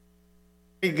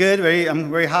Very good. I'm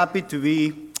very happy to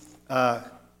be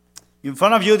in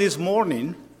front of you this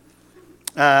morning.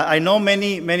 I know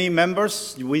many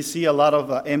members. We see a lot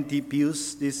of empty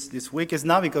pews this week. It's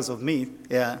not because of me.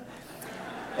 Yeah.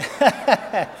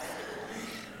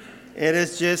 It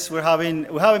is just we're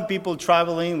having people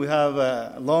traveling. We have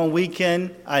a long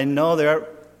weekend. I know there are.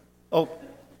 Oh,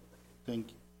 thank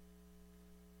you.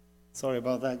 Sorry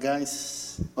about that,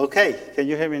 guys. Okay, can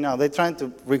you hear me now? They're trying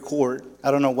to record.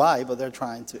 I don't know why, but they're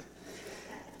trying to.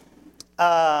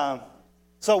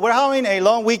 So we're having a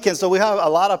long weekend, so we have a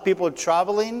lot of people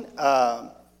traveling.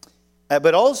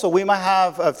 But also, we might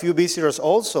have a few visitors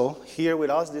also here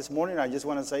with us this morning. I just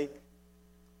want to say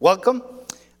welcome.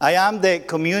 I am the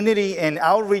community and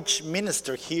outreach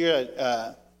minister here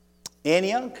at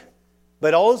Antioch,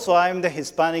 but also I'm the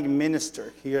Hispanic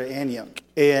minister here at Antioch.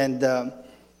 And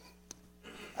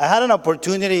I had an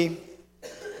opportunity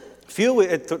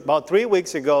about 3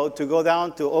 weeks ago to go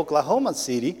down to Oklahoma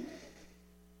City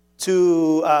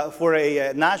for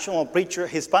a national preacher,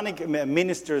 Hispanic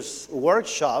ministers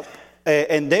workshop,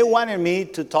 and they wanted me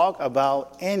to talk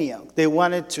about Antioch. They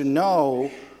wanted to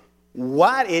know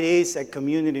what it is a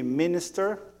community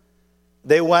minister.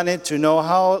 They wanted to know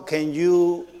how can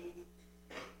you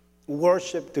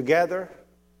worship together?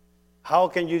 How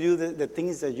can you do the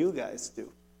things that you guys do?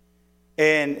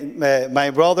 And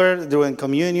my brother, during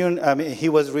communion, he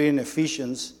was reading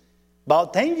Ephesians.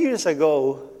 About 10 years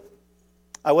ago,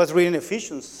 I was reading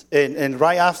Ephesians, and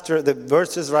right after, the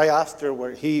verses right after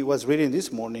where he was reading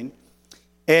this morning,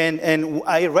 and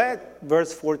I read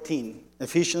verse 14,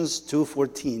 Ephesians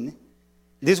 2:14.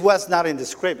 This was not in the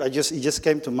script, it just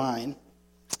came to mind.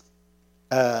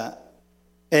 And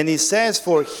it says,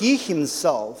 for he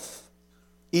himself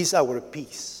is our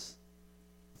peace.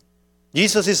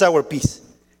 Jesus is our peace,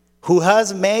 who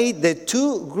has made the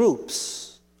two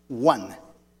groups one.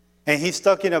 And he's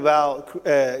talking about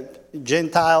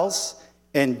Gentiles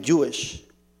and Jewish.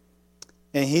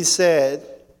 And he said,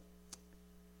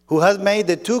 who has made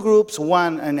the two groups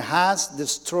one and has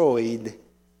destroyed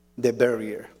the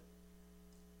barrier,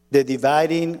 the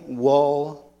dividing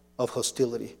wall of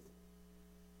hostility,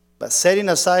 but setting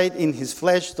aside in his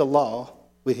flesh the law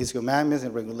with his commandments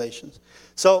and regulations.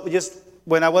 So just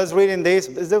when I was reading this,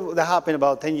 that happened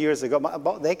about 10 years ago,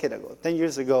 about a decade ago, 10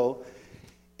 years ago.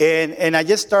 And I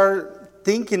just started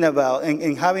thinking about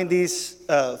and having this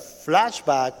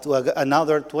flashback to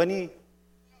another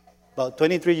about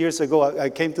 23 years ago. I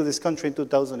came to this country in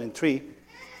 2003.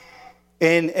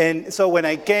 And so when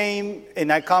I came,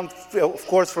 and I come, of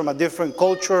course, from a different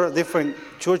culture, different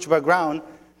church background.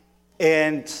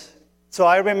 And so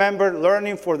I remember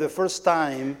learning for the first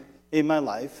time in my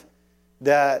life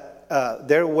that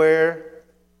there were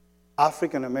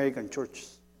African-American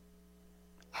churches.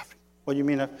 What do you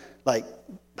mean? Like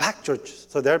black churches.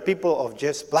 So there are people of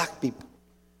just black people.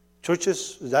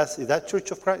 Churches, is that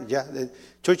Church of Christ? Yeah, the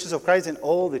Churches of Christ, and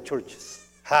all the churches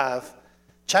have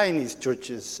Chinese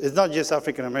churches. It's not just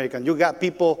African-American. You got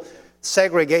people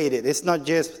segregated. It's not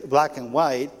just black and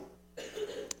white.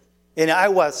 And I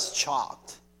was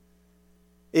shocked.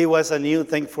 It was a new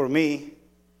thing for me.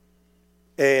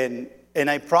 And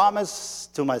I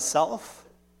promised to myself,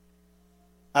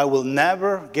 I will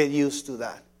never get used to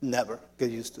that. Never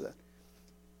get used to that.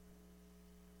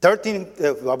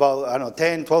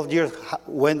 10, 12 years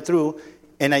went through,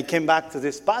 and I came back to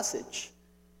this passage.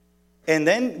 And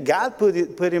then God put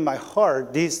in my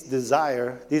heart this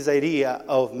desire, this idea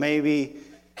of maybe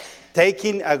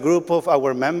taking a group of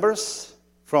our members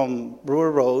from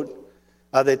Brewer Road.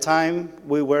 At the time,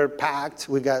 we were packed.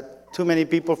 We got too many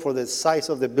people for the size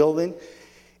of the building.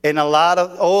 And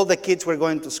all the kids were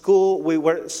going to school. We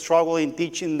were struggling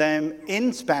teaching them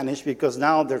in Spanish because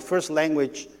now their first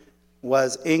language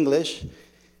was English.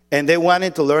 And they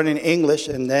wanted to learn in English.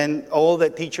 And then all the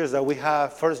teachers that we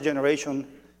have, first-generation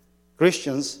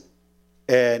Christians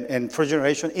and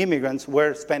first-generation immigrants,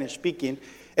 were Spanish-speaking.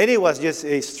 And it was just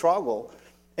a struggle.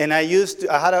 And I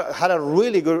had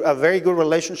a very good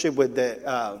relationship with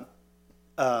the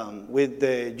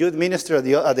youth minister at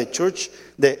the church,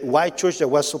 the white church that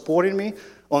was supporting me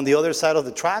on the other side of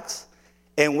the tracks.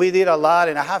 And we did a lot,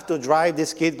 and I have to drive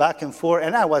this kid back and forth,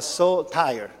 and I was so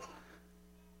tired.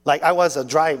 Like I was a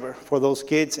driver for those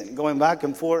kids and going back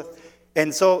and forth.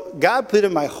 And so God put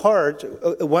in my heart,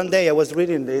 one day I was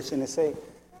reading this, and I say,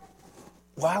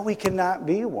 why we cannot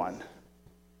be one?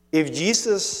 If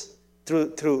Jesus,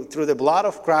 through the blood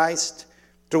of Christ,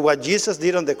 through what Jesus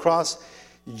did on the cross,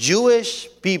 Jewish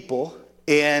people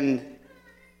and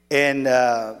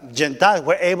Gentiles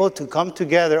were able to come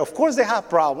together. Of course, they have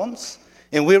problems,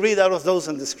 and we read out of those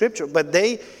in the scripture, but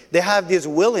they have this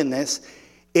willingness.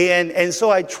 And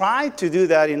so I tried to do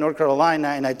that in North Carolina,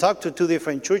 and I talked to 2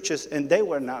 different churches, and they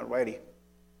were not ready.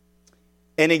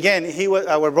 And again,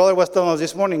 our brother was telling us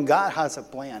this morning, God has a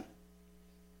plan.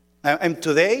 And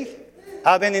today,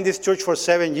 I've been in this church for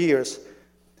 7 years.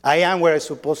 I am where I'm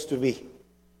supposed to be.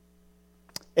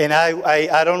 And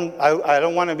I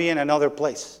don't want to be in another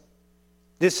place.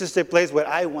 This is the place where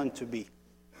I want to be.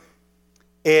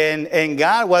 And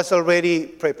God was already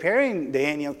preparing the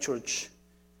Antioch church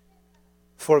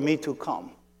for me to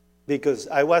come, because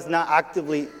I was not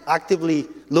actively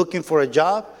looking for a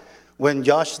job when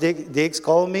Josh Diggs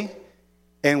called me,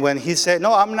 and when he said,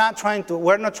 "No,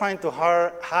 we're not trying to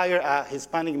hire a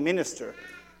Hispanic minister.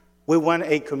 We want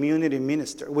a community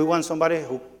minister. We want somebody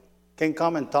who can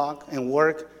come and talk and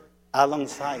work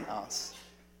alongside us.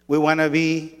 We want to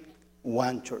be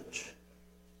one church."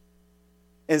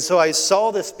 And so I saw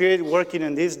the Spirit working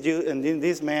in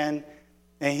this man.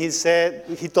 And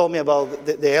he told me about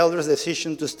the elders'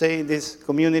 decision to stay in this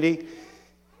community.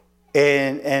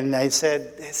 And I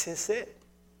said, this is it.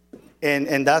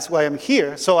 And that's why I'm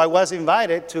here. So I was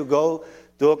invited to go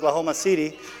to Oklahoma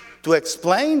City to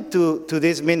explain to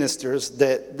these ministers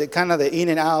the kind of the in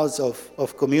and outs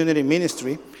of community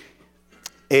ministry.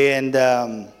 And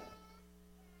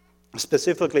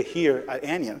specifically here at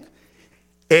Antioch.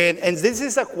 And this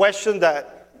is a question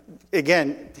that,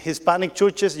 again, Hispanic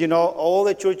churches, all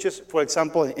the churches, for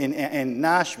example, in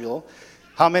Nashville,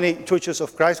 how many churches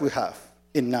of Christ we have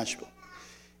in Nashville?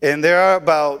 And there are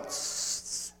about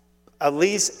at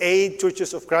least 8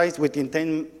 churches of Christ within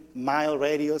 10-mile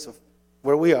radius of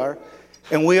where we are.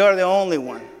 And we are the only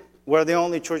one. We're the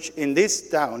only church in this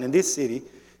town, in this city.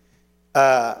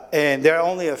 And there are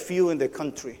only a few in the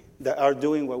country that are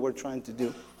doing what we're trying to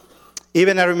do.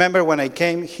 Even I remember when I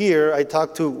came here, I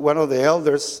talked to one of the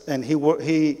elders, and he worked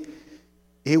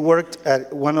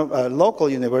at a local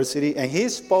university, and he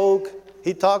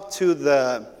talked to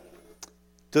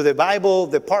the Bible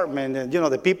department, and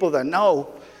the people that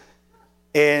know,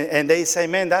 and they say,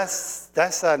 "Man,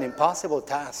 that's an impossible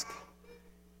task."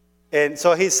 And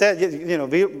so he said,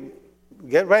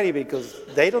 get ready, because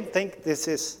they don't think this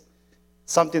is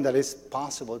something that is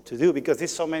possible to do, because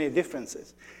there's so many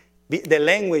differences. The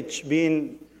language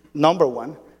being number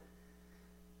one.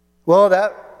 Well,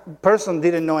 that person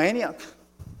didn't know Antioch,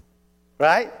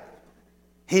 right?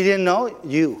 He didn't know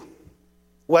you.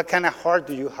 What kind of heart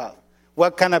do you have?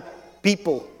 What kind of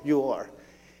people you are?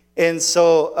 And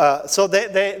so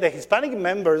the Hispanic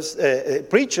members,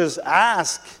 preachers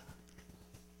ask,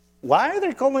 why are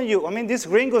they calling you? I mean, these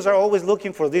gringos are always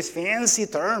looking for these fancy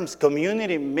terms,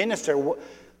 community minister.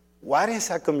 What is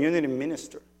a community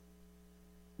minister?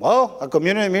 Well, a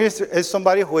community minister is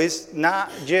somebody who is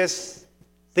not just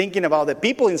thinking about the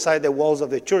people inside the walls of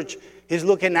the church. He's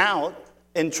looking out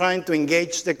and trying to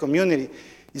engage the community.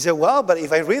 He said, well, but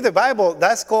if I read the Bible,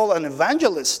 that's called an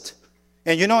evangelist.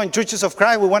 And in churches of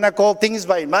Christ, we want to call things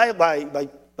by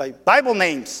Bible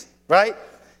names, right?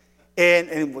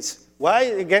 And why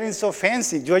are you getting so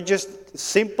fancy? You're just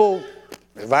simple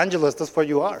evangelists. That's what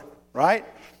you are, right?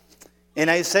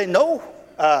 And I say, no,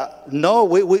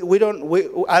 we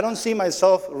don't. I don't see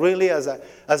myself really as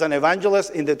an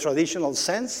evangelist in the traditional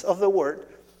sense of the word,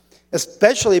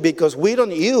 especially because we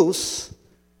don't use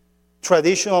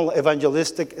traditional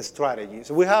evangelistic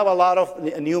strategies. We have a lot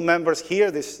of new members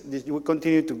here. This will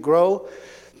continue to grow,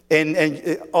 and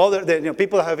other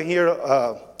people that have been here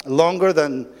longer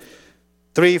than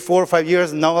 3, 4, 5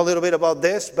 years know a little bit about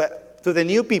this. But to the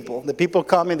new people, the people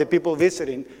coming, the people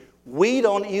visiting, we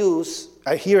don't use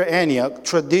here at Antioch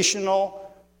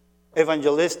traditional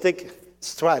evangelistic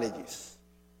strategies.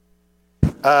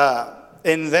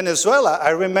 In Venezuela,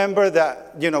 I remember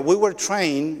that we were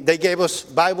trained. They gave us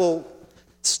Bible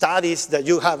studies that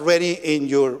you have ready in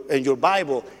your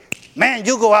Bible. Man,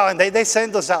 you go out, and they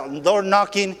send us out, door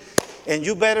knocking, and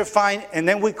you better find. And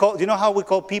then we call. You know how we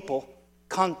call people?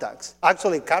 Contacts.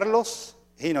 Actually, Carlos,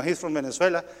 he's from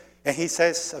Venezuela, and he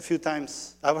says a few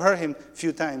times. I've heard him a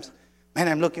few times. Man,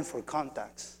 I'm looking for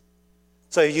contacts.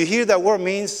 So if you hear that word,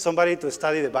 means somebody to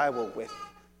study the Bible with.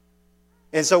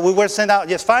 And so we were sent out,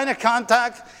 just find a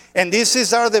contact, and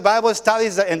these are the Bible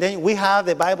studies, and then we have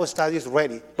the Bible studies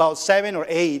ready, about 7 or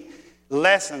 8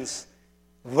 lessons,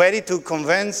 ready to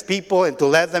convince people and to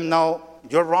let them know,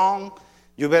 you're wrong,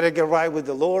 you better get right with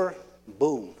the Lord,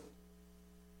 boom.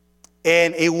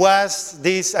 And it was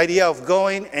this idea of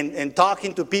going and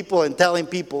talking to people and telling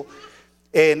people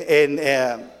and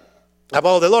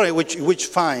about the Lord, which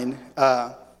fine,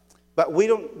 but we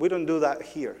don't do that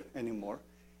here anymore.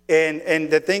 And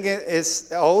the thing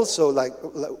is also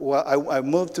I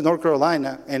moved to North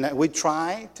Carolina, and we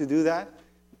try to do that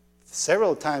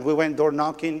several times. We went door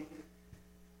knocking,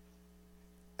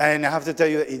 and I have to tell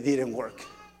you, it didn't work.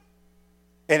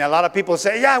 And a lot of people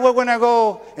say, yeah, we're going to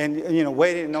go. And,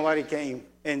 waiting, nobody came.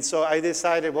 And so I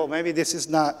decided, well, maybe this is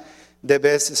not the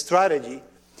best strategy.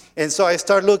 And so I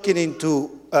started looking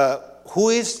into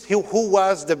who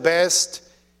was the best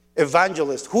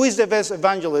evangelist. Who is the best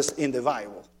evangelist in the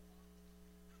Bible?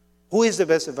 Who is the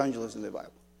best evangelist in the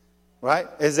Bible? Right?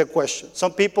 Is the question.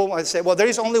 Some people might say, well, there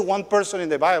is only one person in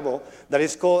the Bible that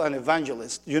is called an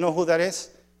evangelist. You know who that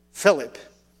is? Philip.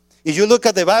 If you look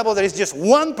at the Bible, there is just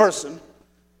one person,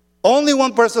 only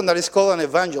one person that is called an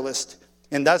evangelist,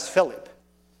 and that's Philip.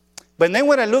 But then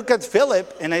when I look at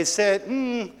Philip and I said,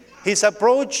 his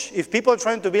approach, if people are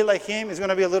trying to be like him, is going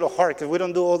to be a little hard because we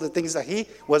don't do all the things that he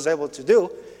was able to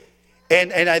do.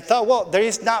 And I thought, well, there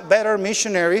is not better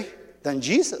missionary than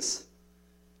Jesus.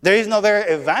 There is no better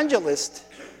evangelist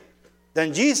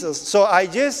than Jesus. So I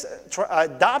just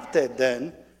adopted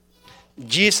then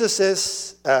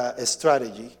Jesus'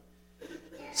 strategy.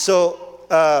 So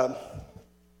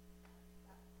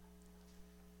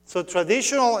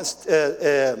traditional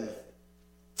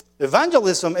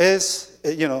evangelism is,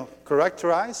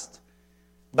 characterized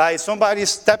by somebody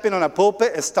stepping on a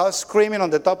pulpit and start screaming on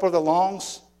the top of the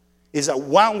lungs. It's a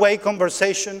one-way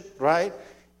conversation, right?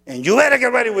 And you better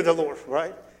get ready with the Lord,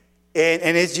 right?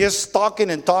 And it's just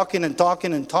talking and talking and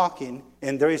talking and talking,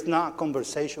 and there is not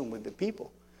conversation with the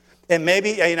people. And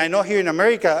maybe, and I know here in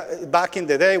America, back in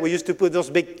the day, we used to put those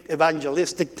big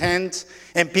evangelistic tents,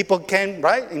 and people came,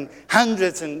 right, in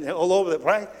hundreds and all over,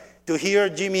 right, to hear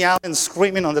Jimmy Allen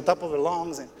screaming on the top of the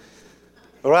lungs, and,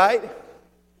 right?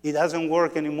 It doesn't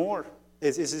work anymore.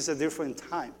 It's a different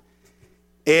time.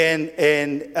 And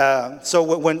so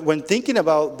when thinking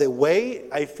about the way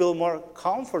I feel more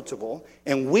comfortable,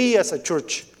 and we as a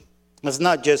church, it's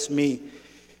not just me,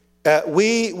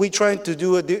 we trying to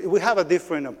do we have a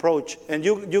different approach, and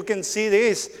you can see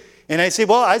this. And I say,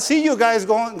 well, I see you guys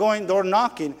going door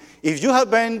knocking. If you have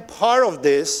been part of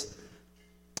this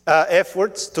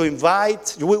efforts to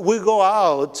invite, we go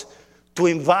out to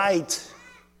invite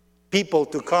people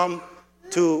to come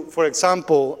to, for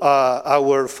example,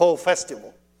 our fall festival.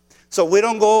 So we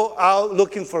don't go out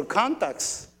looking for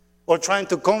contacts or trying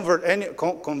to convert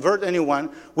anyone.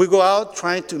 We go out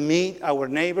trying to meet our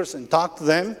neighbors and talk to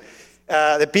them.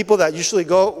 The people that usually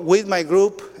go with my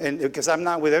group, and because I'm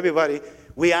not with everybody,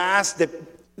 we ask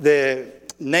the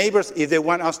neighbors if they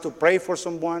want us to pray for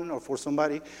someone or for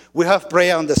somebody. We have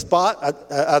prayer on the spot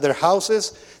at their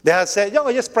houses. They have said,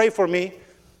 just pray for me,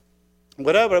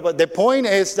 whatever. But the point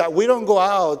is that we don't go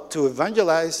out to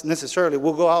evangelize necessarily.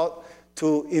 We'll go out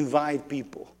to invite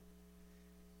people.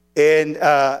 And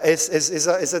this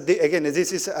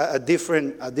is a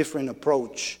different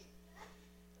approach.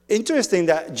 Interesting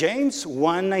that James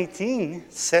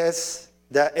 1:19 says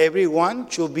that everyone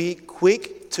should be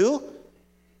quick to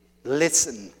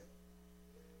listen.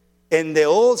 In the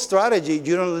old strategy,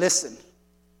 you don't listen.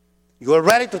 You are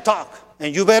ready to talk,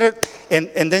 and you better,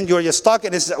 and then you're just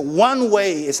talking. It's a one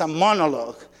way, it's a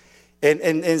monologue.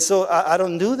 And so I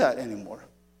don't do that anymore.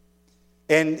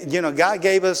 And, God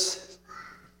gave us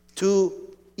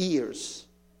 2 ears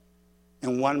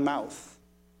and 1 mouth.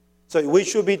 So we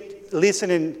should be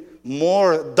listening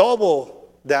more, double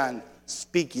than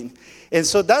speaking. And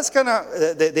so that's kind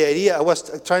of the idea. I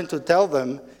was trying to tell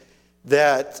them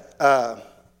that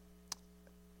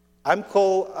I'm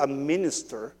called a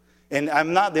minister, and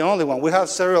I'm not the only one. We have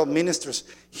several ministers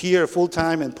here,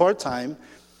 full-time and part-time.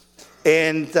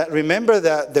 And remember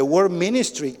that the word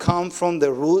ministry comes from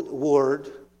the root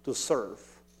word to serve.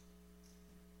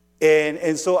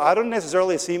 And so I don't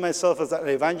necessarily see myself as an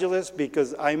evangelist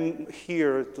because I'm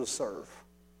here to serve.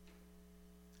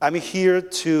 I'm here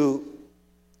to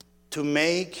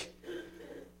make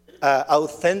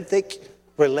authentic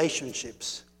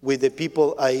relationships with the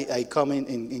people I come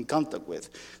in contact with.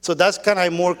 So that's kind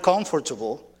of more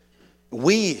comfortable.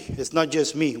 It's not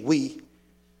just me, we.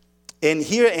 And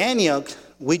here at Antioch,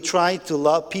 we try to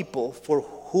love people for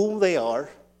who they are.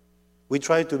 We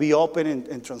try to be open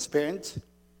and transparent.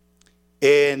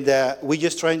 And we're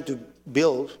just trying to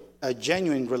build a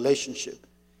genuine relationship.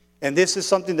 And this is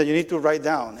something that you need to write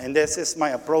down. And this is my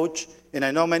approach. And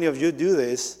I know many of you do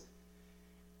this.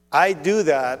 I do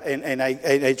that, and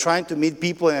I try to meet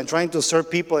people, and I'm trying to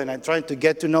serve people, and I'm trying to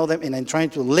get to know them, and I'm trying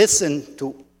to listen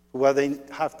to what they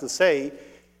have to say,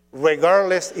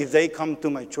 regardless if they come to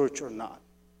my church or not.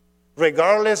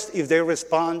 Regardless if they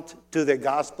respond to the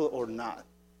gospel or not.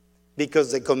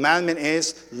 Because the commandment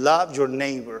is love your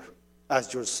neighbor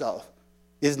as yourself.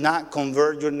 It's not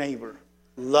convert your neighbor.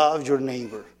 Love your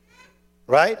neighbor.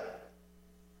 Right?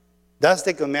 That's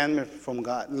the commandment from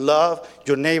God. Love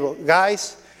your neighbor.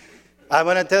 Guys, I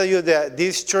want to tell you that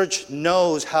this church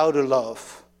knows how to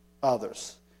love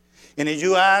others. And if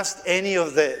you ask any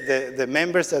of the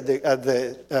members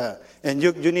and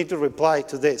you need to reply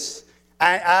to this.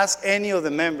 I ask any of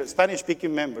the members,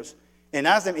 Spanish-speaking members, and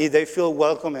ask them if they feel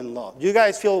welcome and loved. You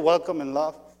guys feel welcome and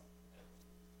loved?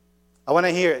 I want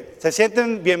to hear it. ¿Se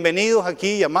sienten bienvenidos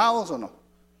aquí, llamados o no?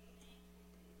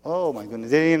 Oh my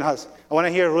goodness, they didn't ask. I want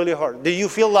to hear it really hard. Do you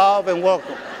feel loved and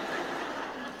welcome?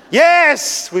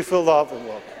 Yes, we feel loved and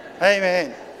welcome.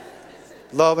 Amen.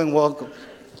 Love and welcome.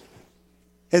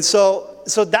 And so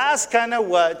that's kind of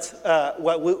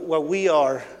what we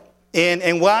are.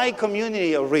 And why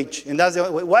community outreach? And that's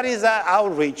what is that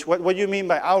outreach? What do you mean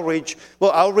by outreach?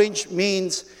 Well, outreach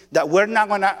means that we're not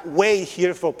going to wait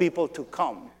here for people to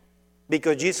come.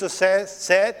 Because Jesus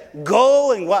said,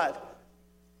 go and what?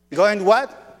 Go and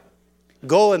what?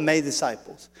 Go and make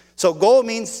disciples. So go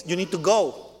means you need to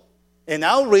go. And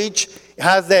outreach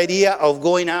has the idea of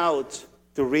going out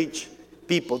to reach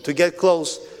people, to get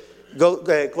close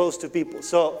to people.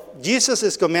 So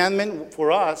Jesus' commandment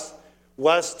for us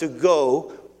was to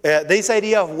go. This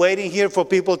idea of waiting here for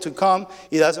people to come,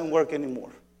 it doesn't work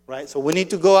anymore, right? So we need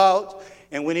to go out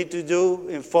and we need to do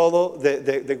and follow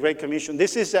the Great Commission.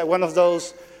 This is one of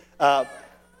those,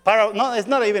 no, it's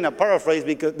not even a paraphrase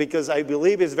because I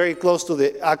believe it's very close to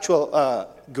the actual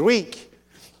Greek.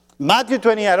 Matthew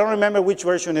 20, I don't remember which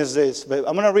version is this, but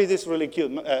I'm going to read this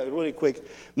really quick.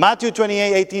 Matthew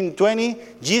 28, 18, 20,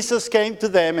 Jesus came to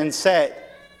them and said,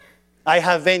 I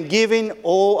have been given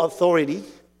all authority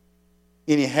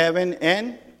in heaven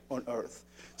and on earth.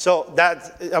 So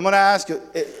that I'm going to ask you,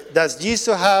 does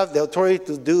Jesus have the authority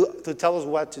to tell us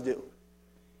what to do?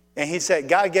 And he said,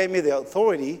 God gave me the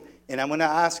authority, and I'm going to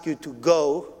ask you to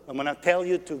go. I'm going to tell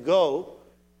you to go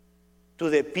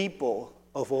to the people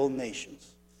of all nations.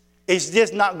 It's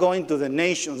just not going to the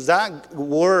nations. That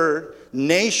word,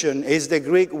 nation, is the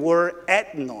Greek word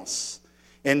ethnos.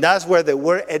 And that's where the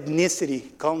word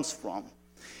ethnicity comes from.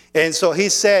 And so he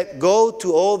said, go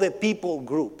to all the people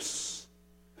groups.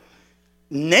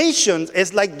 Nations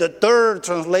is like the third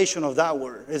translation of that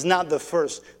word. It's not the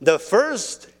first. The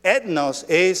first ethnos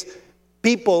is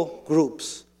people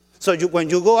groups. So when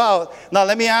you go out, now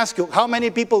let me ask you, how many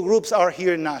people groups are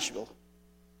here in Nashville?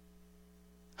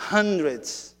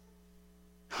 Hundreds.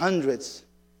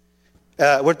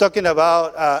 We're talking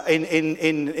about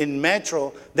in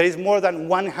Metro, there is more than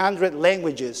 100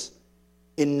 languages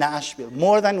in Nashville.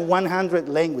 More than 100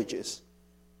 languages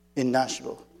in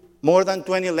Nashville. More than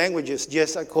 20 languages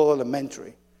just at Cole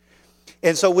Elementary.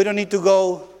 And so we don't need to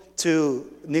go to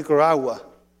Nicaragua.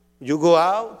 You go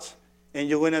out and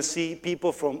you're going to see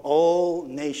people from all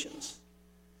nations.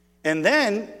 And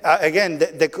then, again,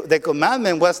 the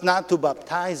commandment was not to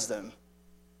baptize them,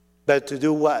 but to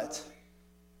do what?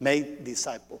 Make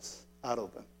disciples out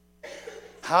of them.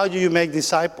 How do you make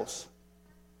disciples?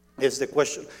 Is the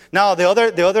question. Now, the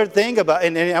other thing about,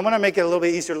 and I'm going to make it a little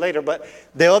bit easier later, but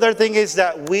the other thing is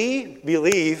that we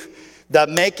believe that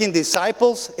making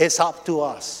disciples is up to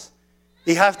us.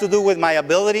 It has to do with my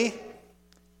ability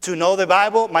to know the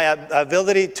Bible, my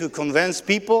ability to convince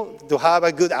people, to have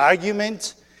a good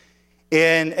argument,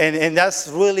 and that's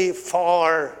really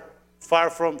far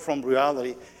from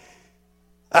reality.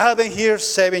 I have been here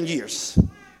 7 years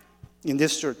in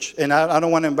this church, and I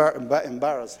don't want to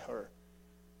embarrass her.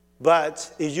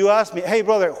 But if you ask me, hey,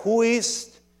 brother, who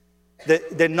is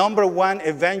the number one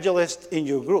evangelist in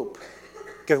your group?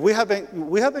 Because we have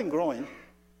been growing.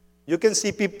 You can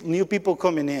see new people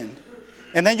coming in.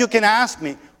 And then you can ask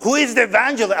me, who is the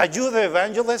evangelist? Are you the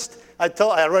evangelist? I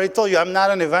already told you I'm not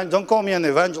an evangelist. Don't call me an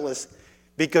evangelist,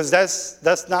 because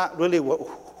that's not really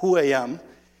who I am.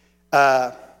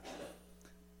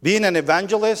 Being an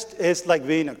evangelist is like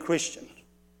being a Christian.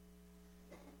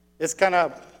 It's kind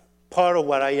of part of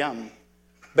what I am.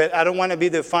 But I don't want to be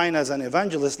defined as an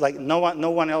evangelist like no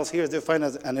one else here is defined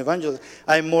as an evangelist.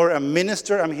 I'm more a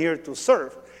minister. I'm here to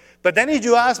serve. But then if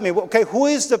you ask me, okay, who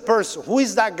is the person? Who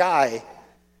is that guy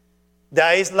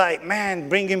that is like, man,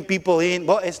 bringing people in?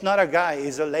 Well, it's not a guy.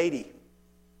 It's a lady.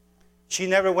 She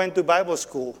never went to Bible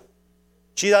school.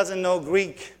 She doesn't know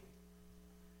Greek.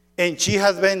 And she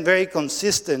has been very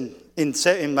consistent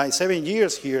in my 7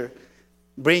 years here,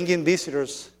 bringing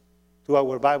visitors to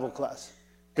our Bible class,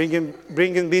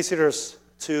 bringing visitors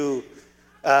to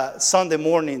Sunday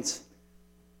mornings.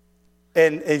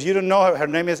 And if you don't know her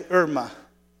name is Irma.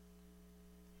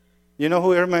 You know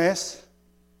who Irma is?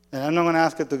 And I'm not going to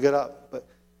ask her to get up, but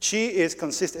she is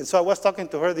consistent. So I was talking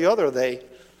to her the other day,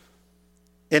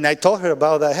 and I told her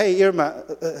about that. Hey, Irma,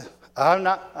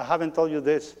 I haven't told you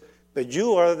this, but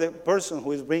you are the person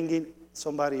who is bringing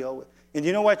somebody over. And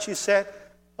you know what she said?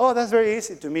 Oh, that's very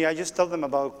easy to me. I just tell them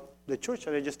about the church,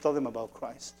 and I just tell them about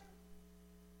Christ.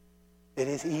 It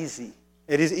is easy.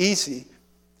 It is easy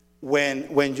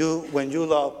when you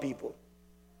love people.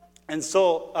 And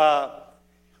so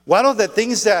one of the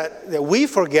things that we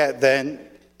forget then,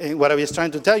 and what I was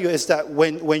trying to tell you, is that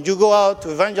when you go out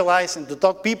to evangelize and to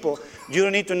talk people, you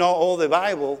don't need to know all the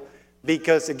Bible,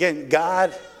 because again,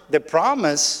 God, the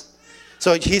promise,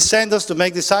 so he sent us to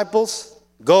make disciples.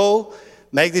 Go,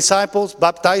 make disciples,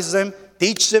 baptize them,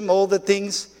 teach them all the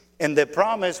things, and the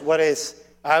promise, what is?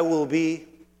 I will be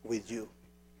with you.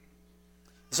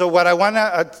 So what I want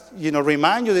to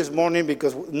remind you this morning,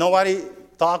 because nobody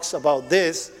talks about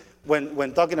this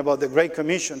when talking about the Great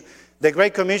Commission. The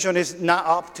Great Commission is not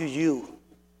up to you.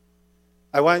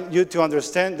 I want you to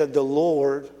understand that the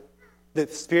Lord, the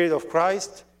Spirit of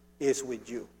Christ, is with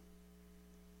you.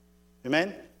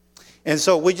 Amen? And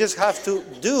so we just have to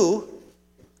do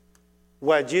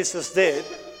what Jesus did,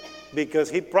 because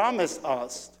he promised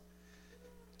us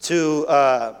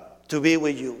to be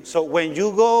with you. So when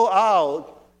you go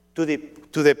out to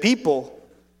the people,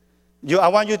 I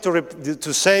want you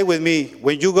to say with me,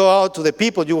 when you go out to the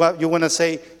people, you want to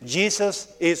say,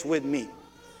 Jesus is with me.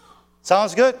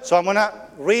 Sounds good? So I'm going to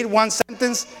read one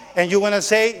sentence, and you want to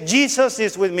say, Jesus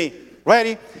is with me.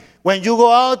 Ready? When you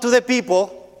go out to the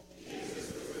people,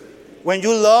 when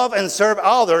you love and serve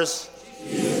others,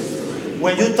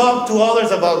 when you talk to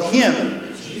others about him,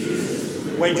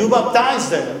 when you baptize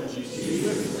them,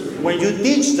 when you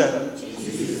teach them,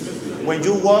 when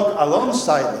you walk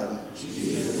alongside them,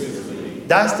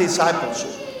 that's discipleship.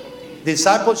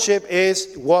 Discipleship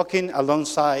is walking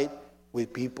alongside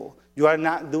with people. You are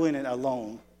not doing it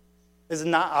alone. It's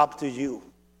not up to you.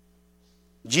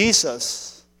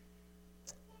 Jesus,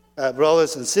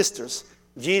 brothers and sisters,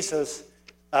 Jesus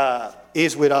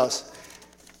is with us.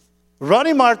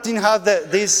 Ronnie Martin had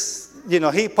this,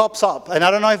 he pops up. And I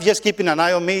don't know if he's just keeping an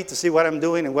eye on me to see what I'm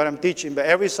doing and what I'm teaching, but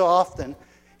every so often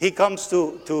he comes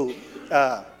to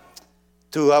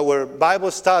our Bible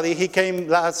study. He came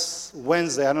last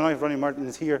Wednesday. I don't know if Ronnie Martin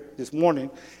is here this morning.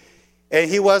 And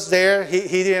he was there.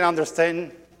 He didn't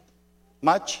understand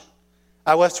much.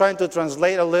 I was trying to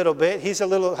translate a little bit. Have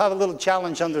a little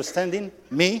challenge understanding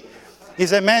me. He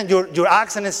said, man, your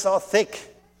accent is so thick.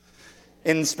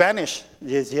 In Spanish,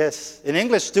 yes. In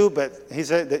English too, but he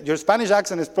said that your Spanish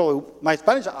accent is my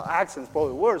Spanish accent is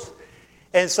probably worse.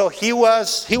 And so he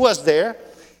was there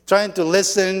trying to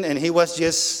listen, and he was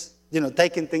just,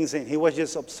 taking things in. He was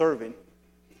just observing.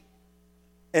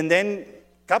 And then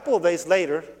a couple of days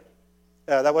later,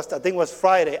 I think it was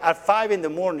Friday, at 5 in the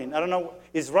morning. I don't know,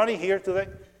 is Ronnie here today?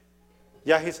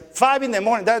 Yeah, he's 5 in the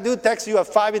morning. That dude texts you at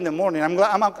 5 in the morning.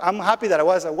 I'm happy that I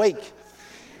was awake.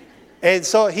 And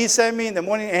so he sent me in the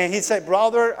morning, and he said,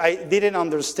 brother, I didn't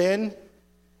understand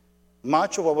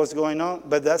much of what was going on,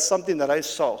 but that's something that I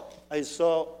saw. I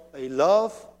saw a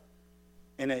love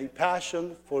and a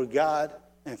passion for God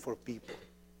and for people.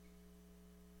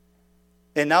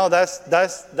 And now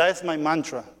that's my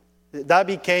mantra. That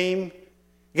became,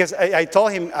 because I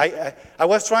told him, I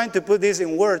was trying to put this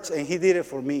in words, and he did it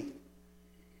for me.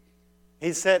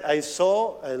 He said, I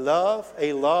saw a love,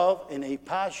 and a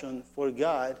passion for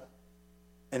God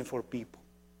and for people.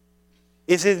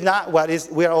 Is it not what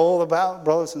we are all about,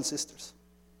 brothers and sisters?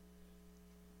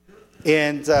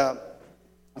 And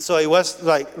so it was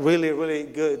like really, really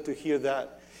good to hear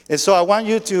that. And so I want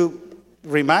you to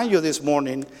remind you this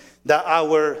morning that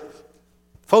our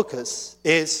focus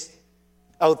is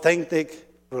authentic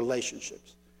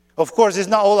relationships. Of course, it's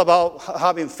not all about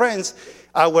having friends.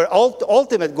 Our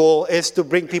ultimate goal is to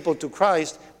bring people to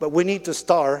Christ, but we need to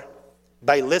start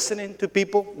by listening to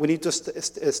people. We need to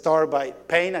start by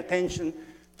paying attention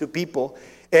to people.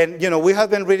 And, we have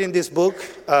been reading this book,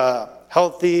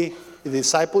 Healthy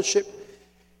Discipleship.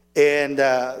 And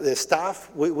the staff,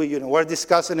 we're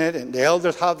discussing it, and the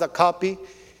elders have the copy.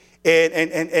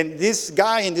 And this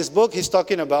guy in this book, he's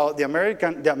talking about the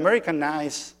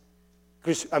Americanized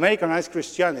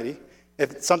Christianity.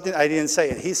 If something I didn't say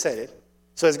it, he said it.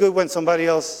 So it's good when somebody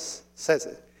else says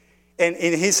it. And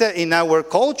he said, in our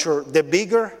culture, the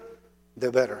bigger,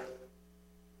 the better.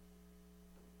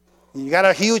 You got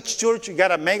a huge church, you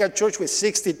got a mega church with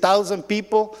 60,000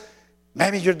 people,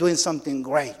 maybe you're doing something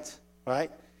great,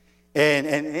 right? And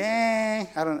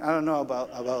I don't know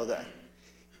about that.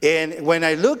 And when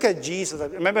I look at Jesus,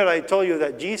 remember I told you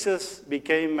that Jesus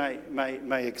became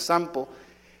my example.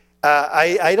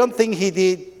 I don't think he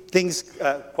did things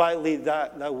quietly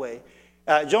that way.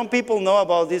 Young people know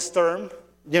about this term.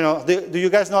 Do you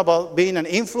guys know about being an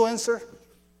influencer?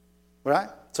 Right?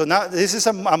 So now this is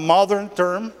a modern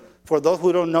term for those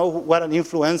who don't know what an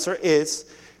influencer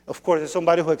is. Of course, it's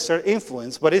somebody who exerts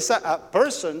influence, but it's a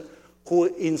person who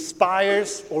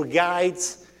inspires or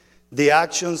guides the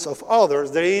actions of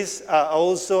others. There is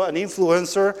also an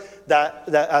influencer,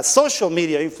 a social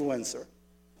media influencer.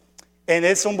 And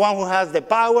it's someone who has the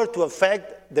power to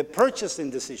affect the purchasing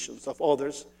decisions of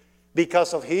others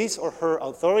because of his or her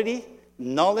authority,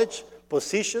 knowledge,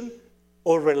 position,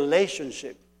 or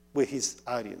relationship with his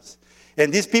audience.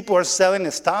 And these people are selling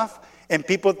stuff, and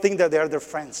people think that they're their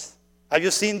friends. Have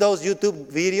you seen those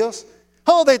YouTube videos?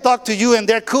 Oh, they talk to you, and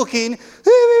they're cooking,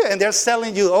 and they're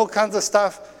selling you all kinds of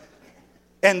stuff.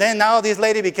 And then now this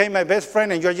lady became my best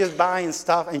friend, and you're just buying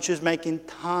stuff, and she's making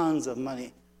tons of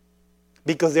money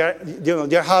because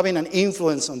they're having an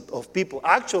influence of people.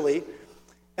 Actually,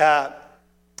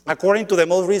 according to the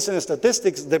most recent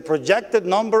statistics, the projected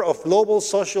number of global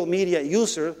social media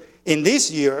users in this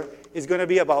year is going to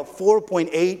be about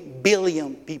 4.8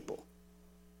 billion people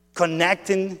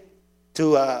connecting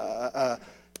to a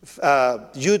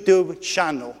YouTube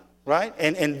channel, right?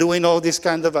 And doing all these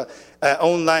kind of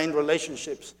online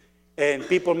relationships and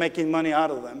people making money out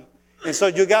of them. And so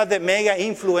you got the mega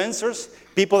influencers,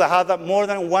 people that have more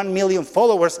than 1 million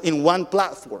followers in one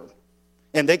platform.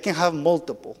 And they can have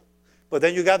multiple. But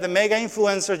then you got the mega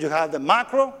influencers, you have the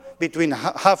macro between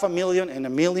 500,000 and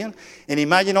 1 million. And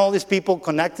imagine all these people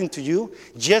connecting to you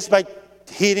just by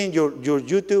hitting your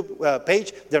YouTube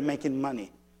page, they're making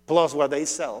money, plus what they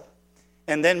sell.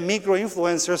 And then micro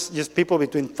influencers, just people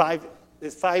between 5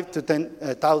 to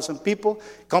 10,000 people.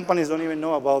 Companies don't even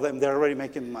know about them, they're already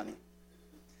making money.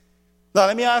 Now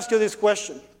let me ask you this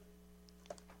question.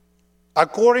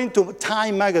 According to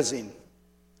Time magazine,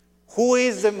 who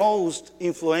is the most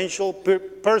influential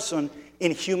person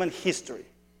in human history?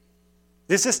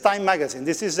 This is Time magazine.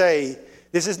 This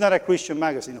is not a Christian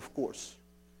magazine, of course.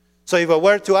 So if I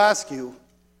were to ask you,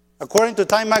 according to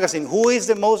Time magazine, who is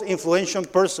the most influential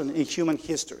person in human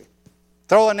history?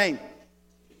 Throw a name.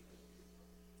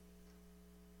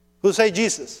 Who say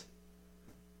Jesus?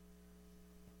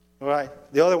 All right.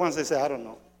 The other ones, they say, I don't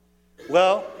know.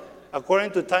 Well,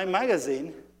 according to Time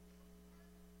magazine,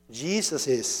 Jesus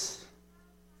is.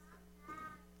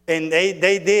 And they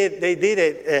did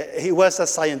it. It was a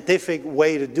scientific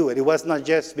way to do it. It was not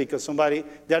just because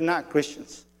they're not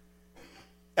Christians.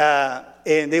 And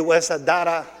it was a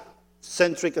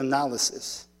data-centric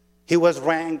analysis. He was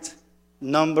ranked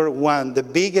number 1, the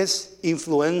biggest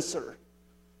influencer.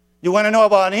 You want to know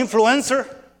about an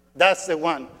influencer? That's the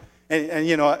one. And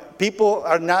people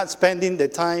are not spending the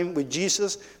time with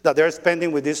Jesus that they're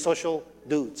spending with these social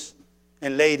dudes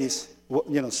and ladies,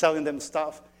 selling them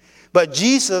stuff. But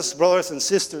Jesus, brothers and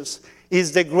sisters,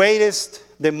 is the greatest,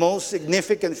 the most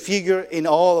significant figure in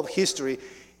all of history.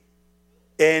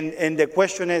 And the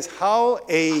question is how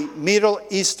a Middle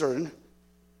Eastern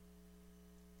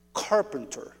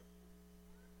carpenter,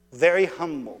 very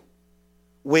humble,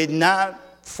 with not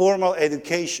formal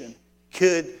education,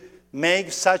 could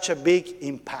make such a big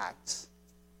impact.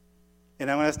 And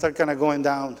I'm going to start kind of going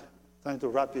down, trying to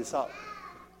wrap this up.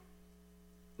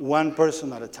 One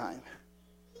person at a time.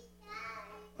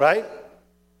 Right?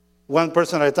 One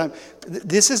person at a time.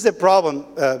 This is the problem,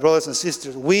 brothers and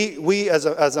sisters. We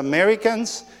as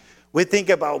Americans, we think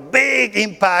about big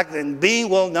impact and being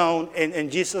well known, and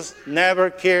Jesus never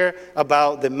cared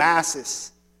about the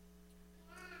masses.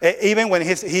 Even when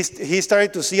he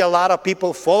started to see a lot of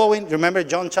people following, remember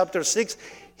John chapter 6,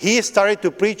 he started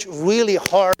to preach really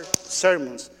hard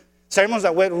sermons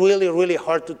that were really, really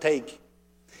hard to take.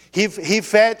 He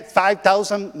fed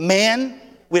 5,000 men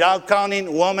without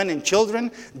counting women and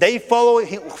children. They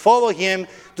followed him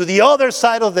to the other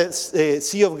side of the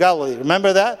Sea of Galilee.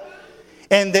 Remember that?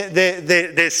 And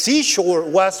the seashore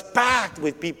was packed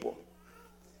with people.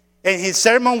 And his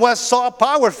sermon was so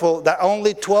powerful that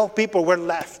only 12 people were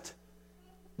left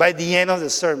by the end of the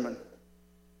sermon.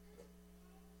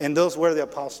 And those were the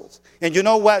apostles. And you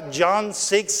know what John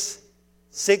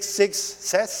 6:6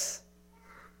 says?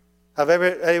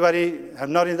 Anybody have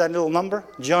noticed that little number?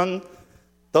 John,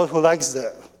 those who likes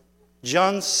the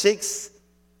John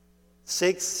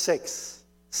 6:6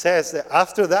 says that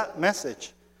after that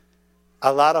message,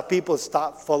 a lot of people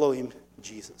stopped following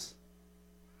Jesus.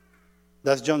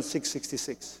 That's John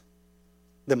 6:66,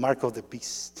 the mark of the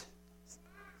beast.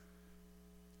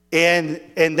 And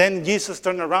then Jesus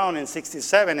turned around in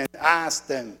 67 and asked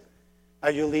them, "Are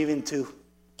you leaving too?"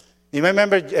 You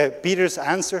remember Peter's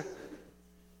answer?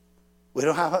 We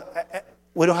don't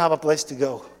have a place to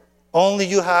go. Only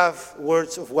you have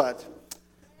words of what?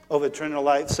 Of eternal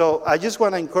life. So I just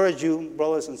want to encourage you,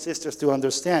 brothers and sisters, to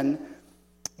understand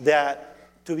that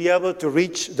to be able to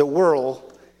reach the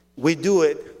world, we do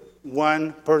it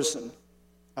one person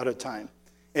at a time.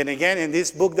 And again, in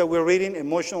this book that we're reading,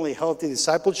 Emotionally Healthy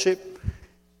Discipleship,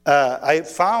 I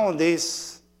found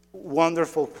this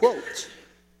wonderful quote.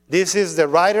 This is the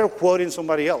writer quoting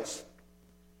somebody else.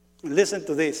 Listen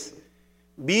to this.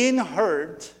 Being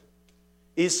heard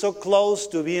is so close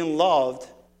to being loved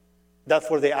that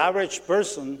for the average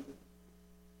person,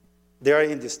 they are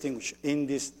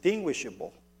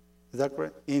indistinguishable. Is that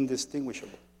correct?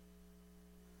 Indistinguishable.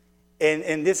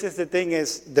 And this is the thing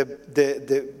is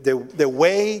the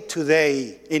way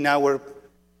today in our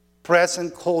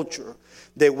present culture,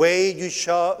 the way you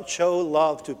show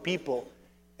love to people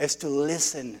is to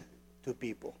listen to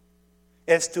people,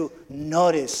 is to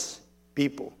notice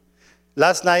people.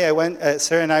 Last night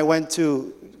Sarah and I went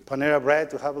to Panera Bread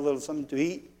to have a little something to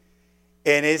eat,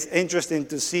 and it's interesting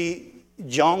to see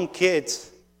young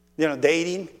kids,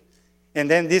 dating, and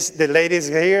then the ladies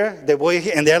here, the boy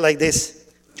here, and they're like this.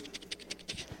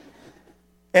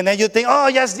 And then you think, oh,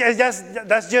 yes,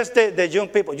 that's just the young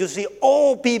people. You see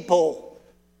old people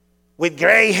with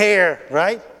gray hair,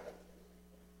 right?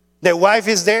 The wife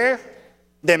is there,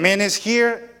 the man is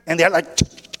here, and they're like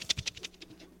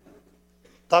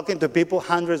talking to people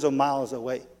hundreds of miles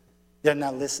away. They're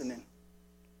not listening.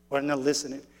 We're not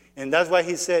listening. And that's why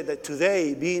he said that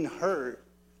today, being heard,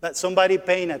 that somebody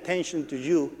paying attention to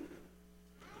you,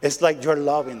 it's like you're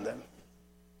loving them.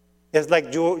 It's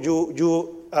like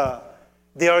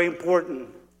they are important.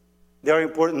 They are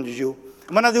important to you.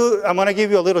 I'm gonna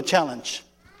give you a little challenge.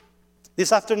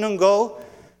 This afternoon,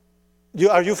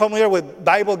 are you familiar with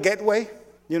Bible Gateway?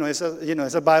 It's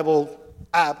a Bible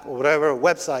app or whatever,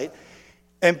 website.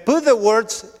 And put the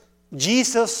words,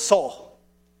 Jesus saw.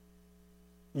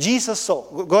 Jesus saw.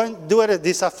 Go and do it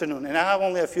this afternoon. And I have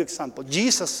only a few examples.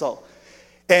 Jesus saw.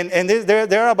 And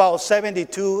there are about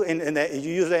 72, you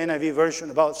use the NIV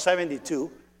version, about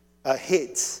 72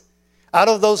 hits. Out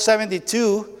of those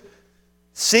 72,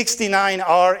 69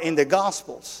 are in the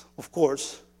Gospels, of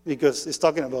course, because it's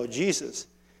talking about Jesus.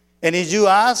 And if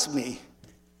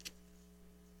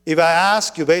I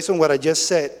ask you based on what I just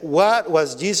said, what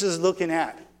was Jesus looking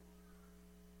at?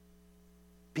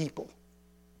 People.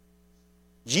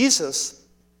 Jesus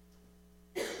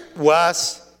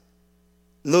was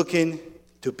looking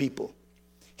to people.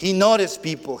 He noticed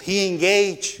people. He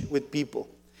engaged with people.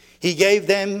 He gave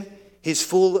them his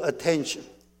full attention.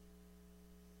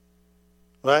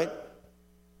 Right?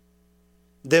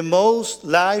 The most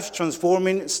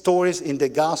life-transforming stories in the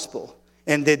gospel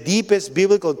and the deepest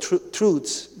biblical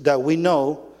truths that we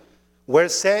know were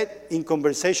said in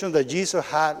conversations that Jesus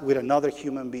had with another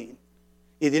human being.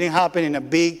 It didn't happen in a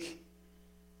big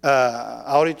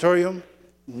auditorium,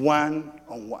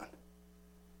 one-on-one.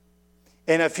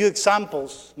 And a few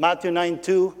examples, Matthew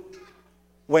 9:2,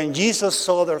 when Jesus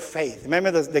saw their faith.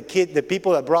 Remember the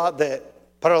people that brought the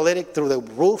paralytic through the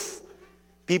roof?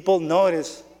 People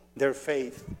noticed their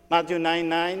faith. Matthew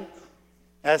 9:9,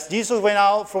 as Jesus went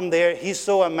out from there, he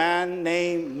saw a man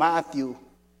named Matthew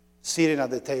sitting at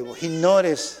the table. He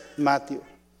noticed Matthew,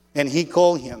 and he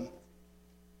called him.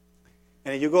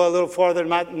 And if you go a little further,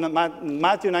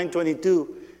 Matthew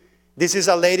 9:22, this is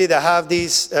a lady that have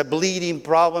this bleeding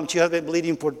problem. She has been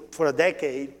bleeding for a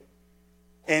decade.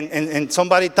 And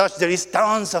somebody touched, there is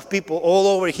tons of people all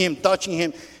over him touching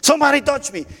him. Somebody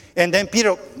touched me. And then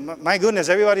Peter, my goodness,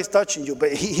 everybody's touching you.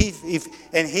 But you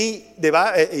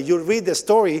read the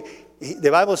story,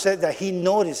 the Bible said that he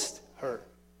noticed her.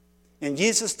 And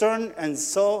Jesus turned and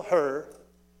saw her,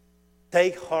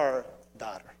 take her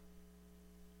daughter.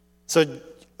 So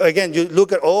again, you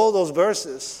look at all those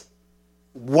verses,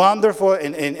 wonderful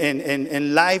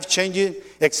and life-changing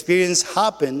experience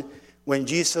happened when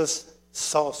Jesus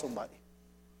saw somebody.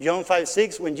 John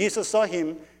 5:6, when Jesus saw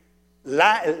him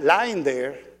lying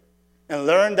there and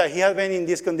learned that he had been in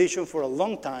this condition for a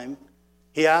long time,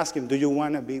 he asked him, do you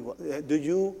want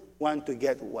to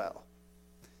get well?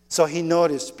 So he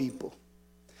noticed people.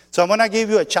 So I'm going to give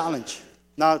you a challenge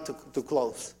now to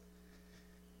close.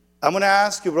 I'm going to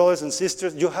ask you, brothers and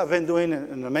sisters, you have been doing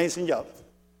an amazing job.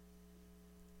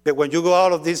 But when you go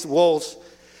out of these walls,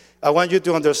 I want you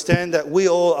to understand that we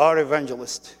all are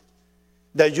evangelists.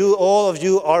 That all of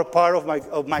you are part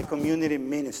of my community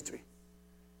ministry.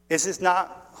 This is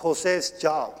not José's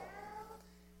job.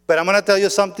 But I'm going to tell you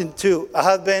something too. I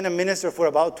have been a minister for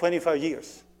about 25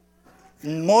 years.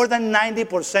 More than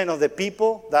 90% of the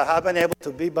people that have been able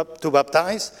to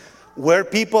baptize were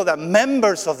people that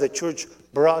members of the church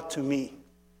brought to me.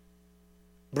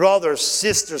 Brothers,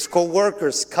 sisters,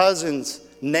 co-workers, cousins,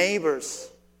 neighbors.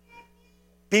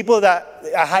 People that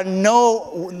I had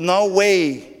no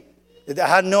way I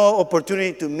had no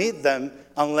opportunity to meet them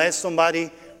unless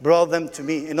somebody brought them to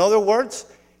me. In other words,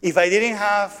 if I didn't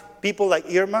have people like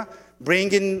Irma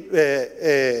bringing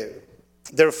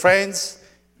their friends,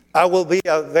 I will be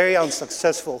a very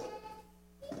unsuccessful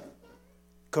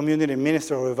community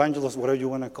minister or evangelist, whatever you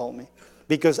want to call me,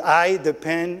 because I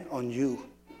depend on you.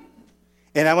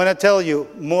 And I'm going to tell you,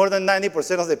 more than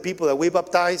 90% of the people that we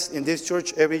baptize in this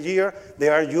church every year, they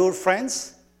are your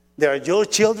friends, they are your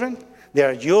children, they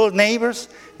are your neighbors,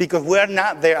 because we're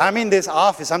not there. I'm in this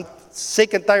office. I'm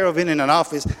sick and tired of being in an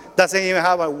office that doesn't even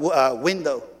have a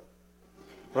window,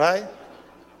 right?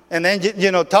 And then,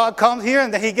 Todd comes here,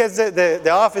 and then he gets the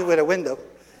office with a window.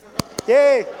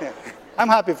 Yay! I'm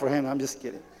happy for him. I'm just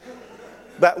kidding.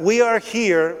 But we are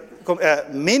here,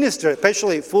 minister,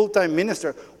 especially full-time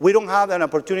minister. We don't have an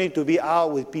opportunity to be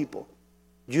out with people.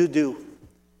 You do.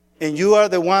 And you are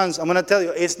the ones, I'm going to tell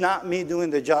you, it's not me doing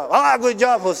the job. Ah, good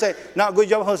job, Jose. Not good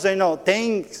job, Jose. No,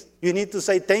 thanks. You need to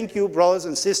say thank you, brothers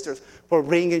and sisters, for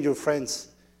bringing your friends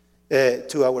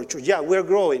to our church. Yeah, we're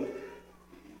growing.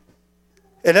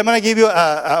 And I'm going to give you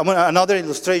another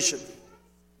illustration.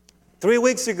 3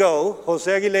 weeks ago, Jose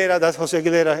Aguilera, that's Jose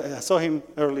Aguilera, I saw him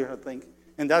earlier, I think,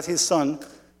 and that's his son.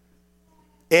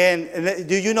 And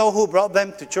do you know who brought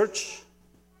them to church?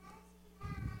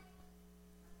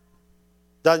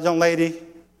 That young lady,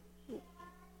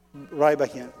 right by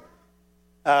him.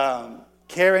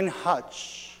 Karen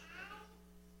Hutch.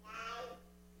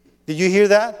 Did you hear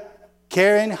that?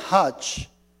 Karen Hutch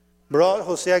brought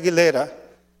Jose Aguilera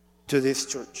to this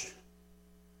church.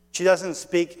 She doesn't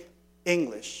speak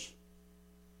English,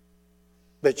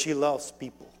 but she loves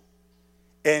people.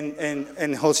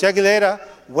 And Jose Aguilera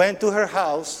went to her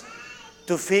house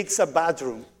to fix a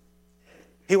bathroom.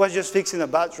 He was just fixing a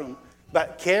bathroom.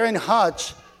 But Karen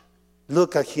Hutch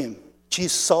looked at him. She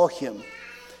saw him.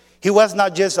 He was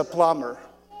not just a plumber.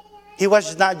 He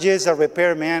was not just a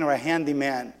repairman or a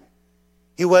handyman.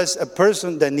 He was a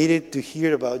person that needed to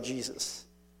hear about Jesus.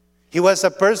 He was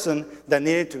a person that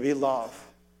needed to be loved.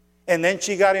 And then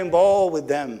she got involved with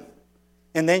them.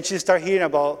 And then she started hearing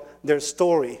about their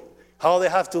story, how they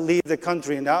have to leave the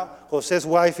country. And now Jose's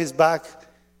wife is back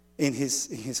in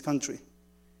his country.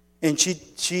 And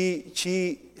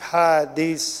she had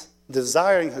this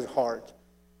desire in her heart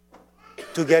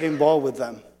to get involved with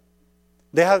them.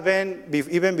 They have been,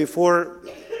 even before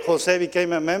Jose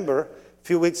became a member, a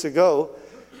few weeks ago,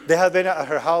 they have been at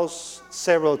her house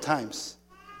several times.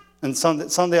 And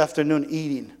Sunday afternoon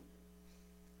eating.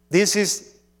 This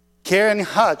is Karen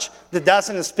Hutch that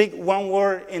doesn't speak one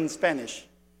word in Spanish.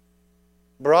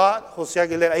 Brought Jose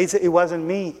Aguilera. He said, it wasn't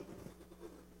me.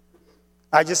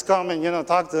 I just come and,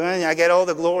 talk to them and I get all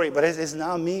the glory. But it's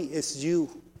not me, it's you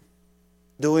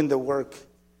doing the work.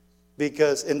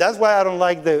 And that's why I don't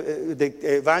like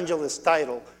the evangelist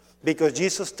title. Because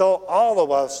Jesus told all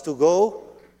of us to go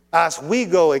as we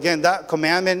go. Again, that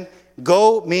commandment,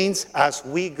 go means as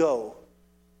we go.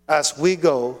 As we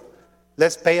go,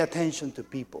 let's pay attention to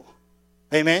people.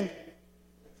 Amen?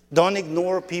 Don't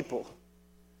ignore people.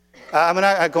 I'm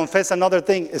going to confess another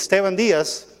thing. Esteban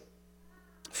Diaz,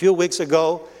 a few weeks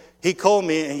ago, he called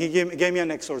me and he gave me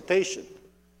an exhortation.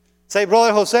 Say,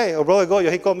 Brother Jose, or Brother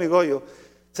Goyo, he called me Goyo.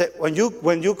 Say, when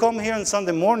you come here on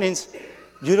Sunday mornings,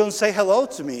 you don't say hello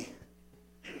to me.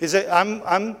 He said,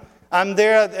 I'm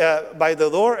there by the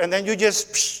door, and then you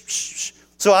just psh, psh, psh.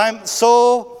 So I'm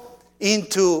so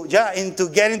into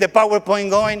getting the PowerPoint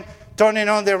going, turning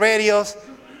on the radios,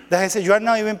 that I said, you are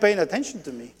not even paying attention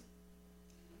to me.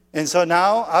 And so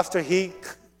now, after he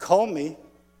called me,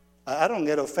 I don't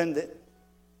get offended.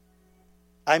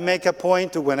 I make a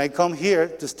point to, when I come here,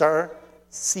 to start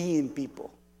seeing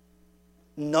people,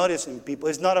 noticing people.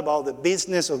 It's not about the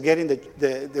business of getting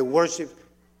the worship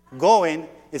going.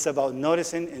 It's about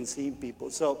noticing and seeing people.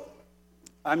 So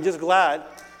I'm just glad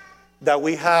that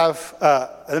we have,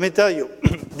 let me tell you,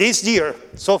 this year,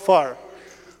 so far,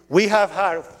 we have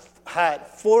had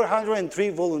 403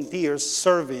 volunteers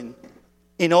serving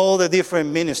in all the different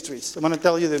ministries. I'm going to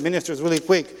tell you the ministries really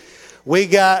quick. We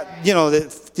got,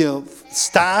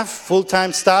 staff,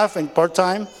 full-time staff and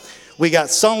part-time. We got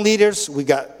some leaders. We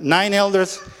got 9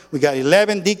 elders. We got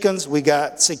 11 deacons. We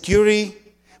got security.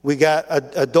 We got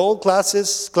adult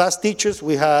class teachers.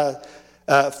 We have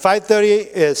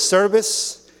 5:30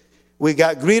 service. We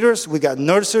got greeters. We got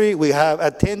nursery. We have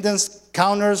attendance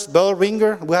counters, bell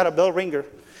ringer. We had a bell ringer.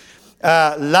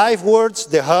 Life Words,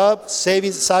 the Hub,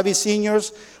 Savvy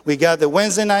Seniors. We got the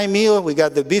Wednesday night meal. We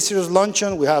got the visitors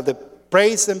luncheon. We have the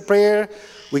praise and prayer.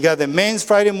 We got the men's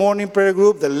Friday morning prayer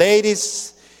group, the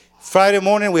ladies Friday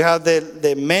morning, we have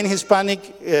the men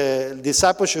Hispanic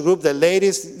discipleship group, the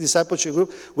ladies discipleship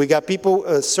group. We got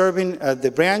people serving at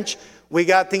the branch. We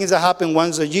got things that happen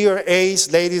once a year: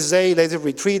 ACE, Ladies' Day, Ladies'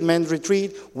 Retreat, Men's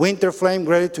Retreat, Winter Flame,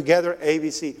 Ready Together,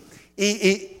 ABC.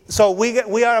 So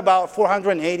we are about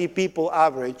 480 people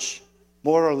average,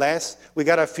 more or less. We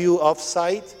got a few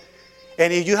off-site.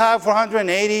 And if you have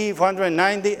 480,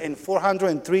 490, and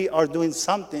 403 are doing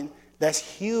something, that's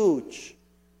huge,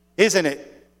 isn't it?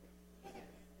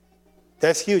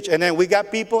 That's huge. And then we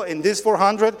got people in this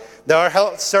 400 that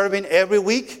are serving every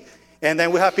week. And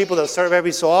then we have people that serve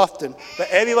every so often. But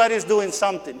everybody's doing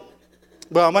something.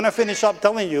 Well, I'm going to finish up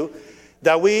telling you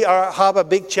that we have a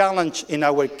big challenge in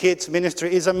our kids' ministry.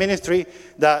 It's a ministry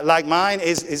that, like mine,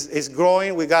 is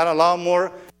growing. We got a lot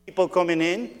more people coming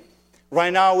in.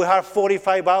 Right now, we have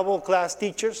 45 Bible class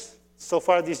teachers so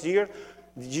far this year.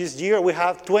 This year, we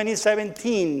have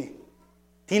 2017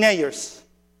 teenagers.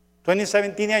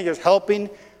 27 teenagers helping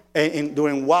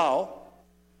during WOW.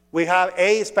 We have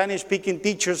 8 Spanish-speaking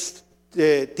teachers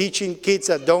teaching kids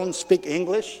that don't speak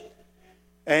English.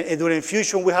 And during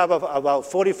Fusion, we have about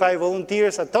 45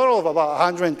 volunteers, a total of about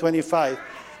 125.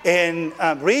 And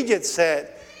Bridget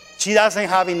said she doesn't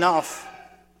have enough.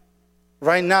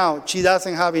 Right now, she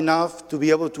doesn't have enough to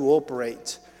be able to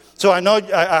operate. So I know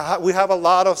we have a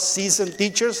lot of seasoned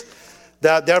teachers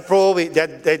that they're probably,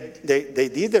 they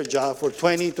did their job for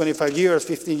 20, 25 years,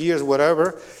 15 years,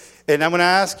 whatever. And I'm going to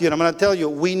ask you, and I'm going to tell you,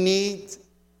 we need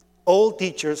old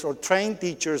teachers or trained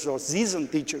teachers or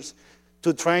seasoned teachers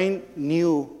to train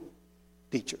new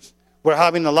teachers. We're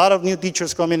having a lot of new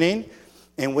teachers coming in,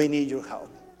 and we need your help.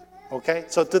 Okay?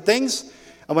 So 2 things.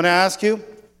 I'm going to ask you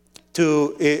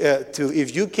to,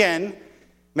 if you can,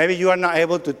 maybe you are not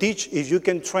able to teach, if you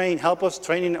can help us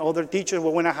training other teachers.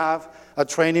 We're going to have a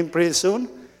training pretty soon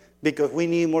because we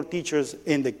need more teachers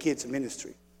in the kids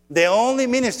ministry. The only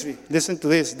ministry, listen to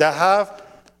this, that have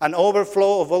an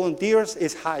overflow of volunteers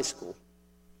is high school.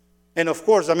 And of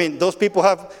course, I mean, those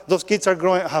kids have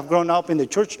grown up in the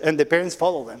church and the parents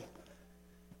follow them.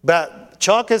 But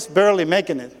Chuck is barely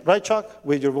making it, right, Chuck,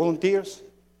 with your volunteers?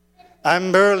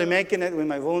 I'm barely making it with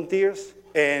my volunteers,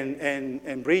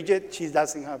 and Bridget, she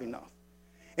doesn't have enough.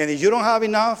 And if you don't have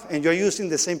enough and you're using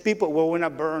the same people, we're going to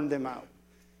burn them out.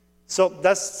 So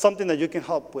that's something that you can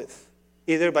help with,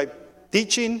 either by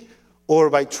teaching or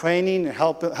by training, and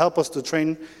help us to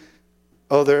train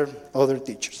other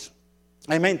teachers.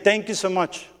 Amen. Thank you so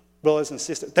much, brothers and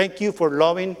sisters. Thank you for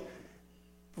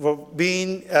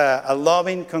being a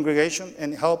loving congregation,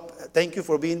 and thank you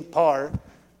for being part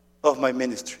of my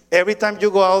ministry. Every time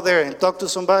you go out there and talk to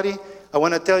somebody, I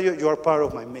want to tell you, you're part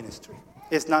of my ministry.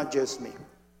 It's not just me.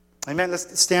 Amen.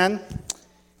 Let's stand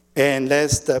and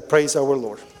let's praise our Lord.